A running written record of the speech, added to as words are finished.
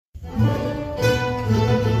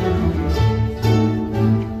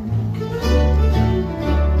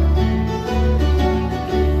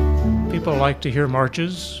like to hear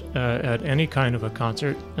marches at any kind of a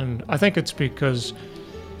concert, and I think it's because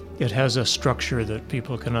it has a structure that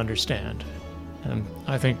people can understand. And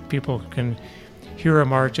I think people can hear a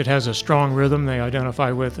march. It has a strong rhythm they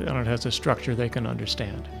identify with, and it has a structure they can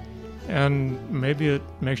understand. And maybe it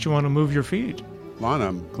makes you want to move your feet. Lon,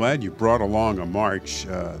 I'm glad you brought along a march,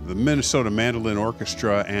 the Minnesota Mandolin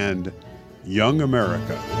Orchestra and Young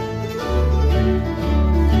America.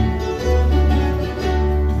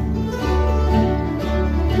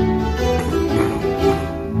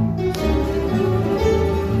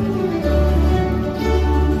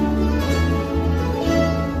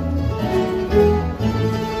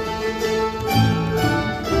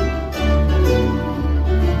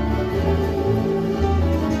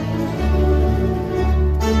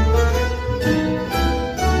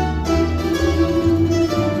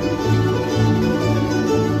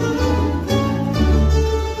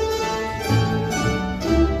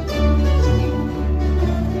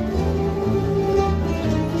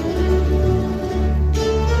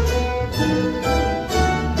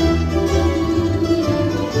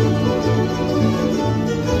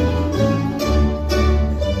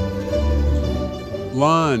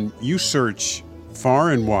 Lon, you search far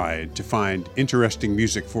and wide to find interesting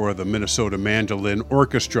music for the Minnesota Mandolin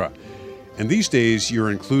Orchestra. And these days, you're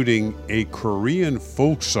including a Korean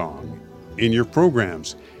folk song in your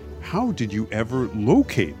programs. How did you ever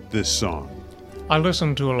locate this song? I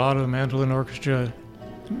listen to a lot of mandolin orchestra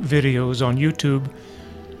videos on YouTube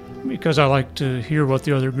because I like to hear what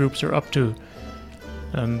the other groups are up to.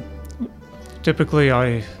 And typically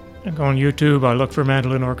I go on YouTube, I look for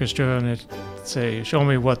mandolin orchestra, and it say, show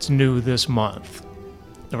me what's new this month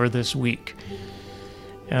or this week.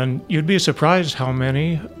 And you'd be surprised how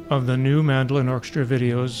many of the new mandolin orchestra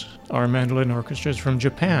videos are mandolin orchestras from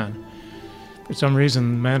Japan. For some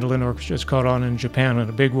reason, mandolin orchestras caught on in Japan in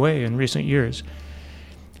a big way in recent years.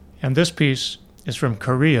 And this piece is from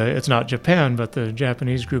Korea. It's not Japan, but the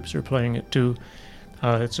Japanese groups are playing it too.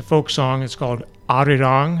 It's a folk song. It's called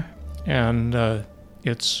Arirang, and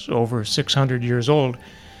it's over 600 years old.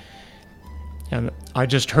 And I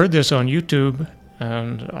just heard this on YouTube,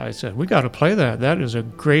 and I said, we got to play that. That is a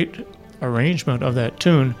great arrangement of that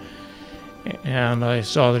tune. And I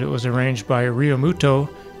saw that it was arranged by Ryomuto,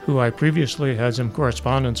 who I previously had some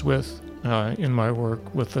correspondence with in my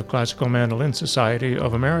work with the Classical Mandolin Society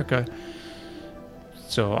of America.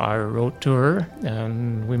 So I wrote to her,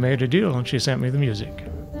 and we made a deal, and she sent me the music.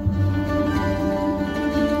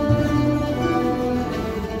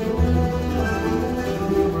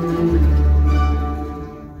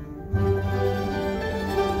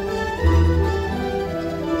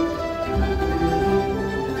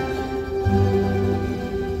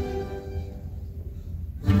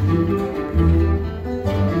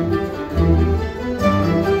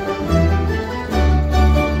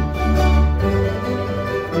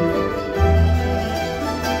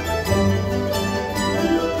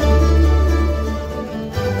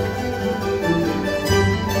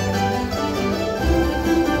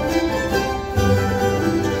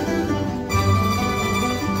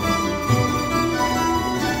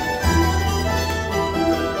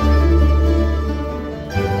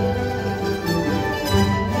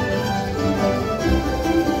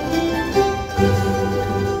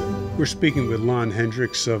 We're speaking with Lon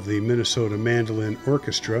Hendricks of the Minnesota Mandolin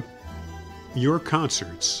Orchestra. Your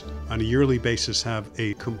concerts on a yearly basis have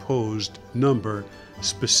a composed number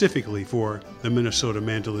specifically for the Minnesota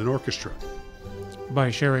Mandolin Orchestra. By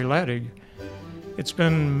Sherry Laddig. It's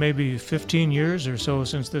been maybe 15 years or so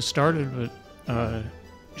since this started, but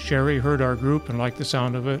Sherry heard our group and liked the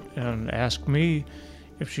sound of it and asked me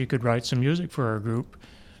if she could write some music for our group.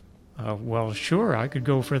 Well, sure, I could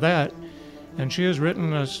go for that. And she has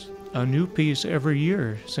written us a new piece every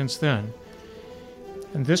year since then.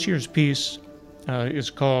 And this year's piece is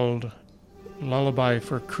called Lullaby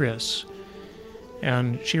for Chris.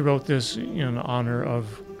 And she wrote this in honor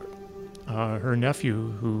of her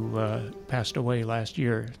nephew who passed away last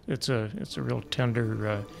year. It's a real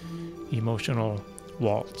tender, emotional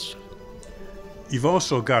waltz. You've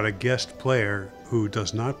also got a guest player who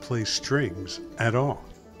does not play strings at all.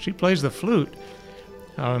 She plays the flute.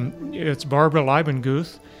 It's Barbara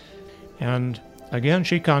Leibenguth. And again,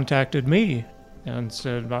 she contacted me and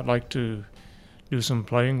said, I'd like to do some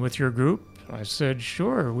playing with your group. I said,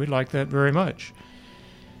 sure, we'd like that very much.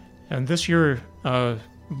 And this year,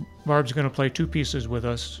 Barb's going to play two pieces with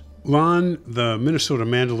us. Lon, the Minnesota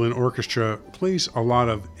Mandolin Orchestra plays a lot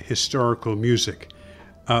of historical music,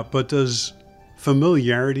 but does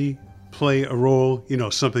familiarity play a role,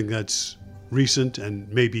 something that's recent and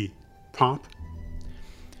maybe pop?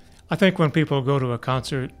 I think when people go to a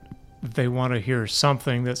concert, they want to hear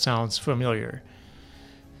something that sounds familiar.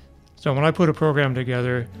 So when I put a program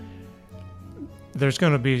together, there's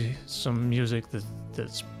going to be some music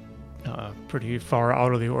that's pretty far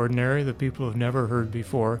out of the ordinary that people have never heard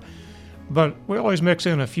before. But we always mix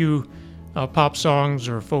in a few pop songs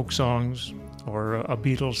or folk songs or a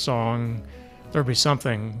Beatles song. There'll be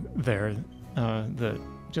something there that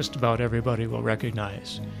just about everybody will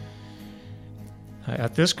recognize.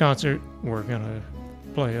 At this concert, we're going to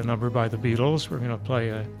play a number by the Beatles. We're going to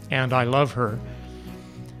play And I Love Her.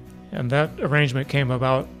 And that arrangement came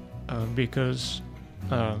about because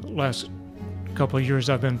last couple of years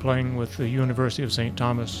I've been playing with the University of St.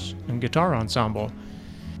 Thomas and Guitar Ensemble.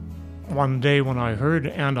 One day when I heard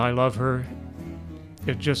And I Love Her,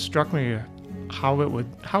 it just struck me how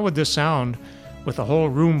would this sound with a whole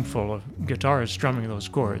room full of guitarists strumming those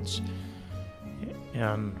chords.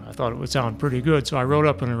 And I thought it would sound pretty good, so I wrote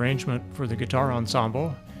up an arrangement for the Guitar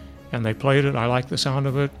Ensemble, and they played it. I liked the sound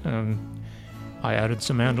of it, and I added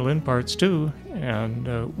some mandolin parts too,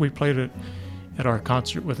 and we played it at our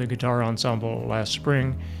concert with the Guitar Ensemble last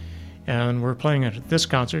spring, and we're playing it at this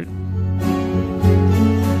concert.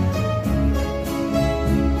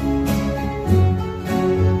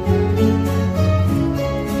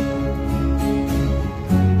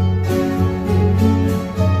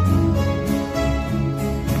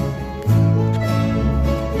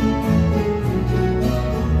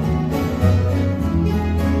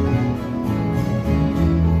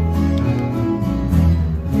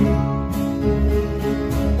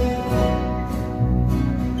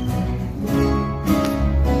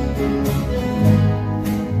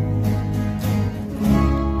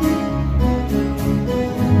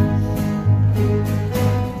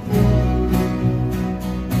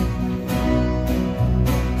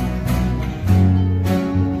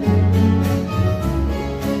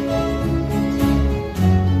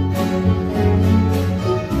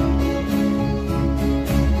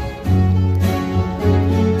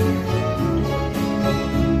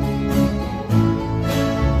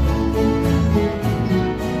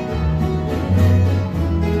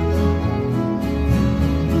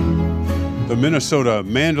 The Minnesota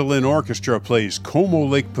Mandolin Orchestra plays Como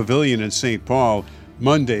Lake Pavilion in St. Paul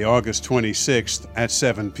Monday, August 26th at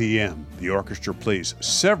 7 p.m. The orchestra plays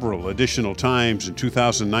several additional times in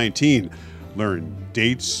 2019. Learn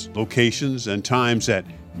dates, locations, and times at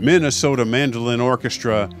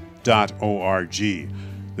minnesotamandolinorchestra.org.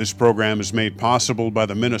 This program is made possible by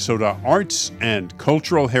the Minnesota Arts and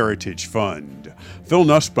Cultural Heritage Fund. Phil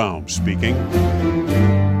Nussbaum speaking.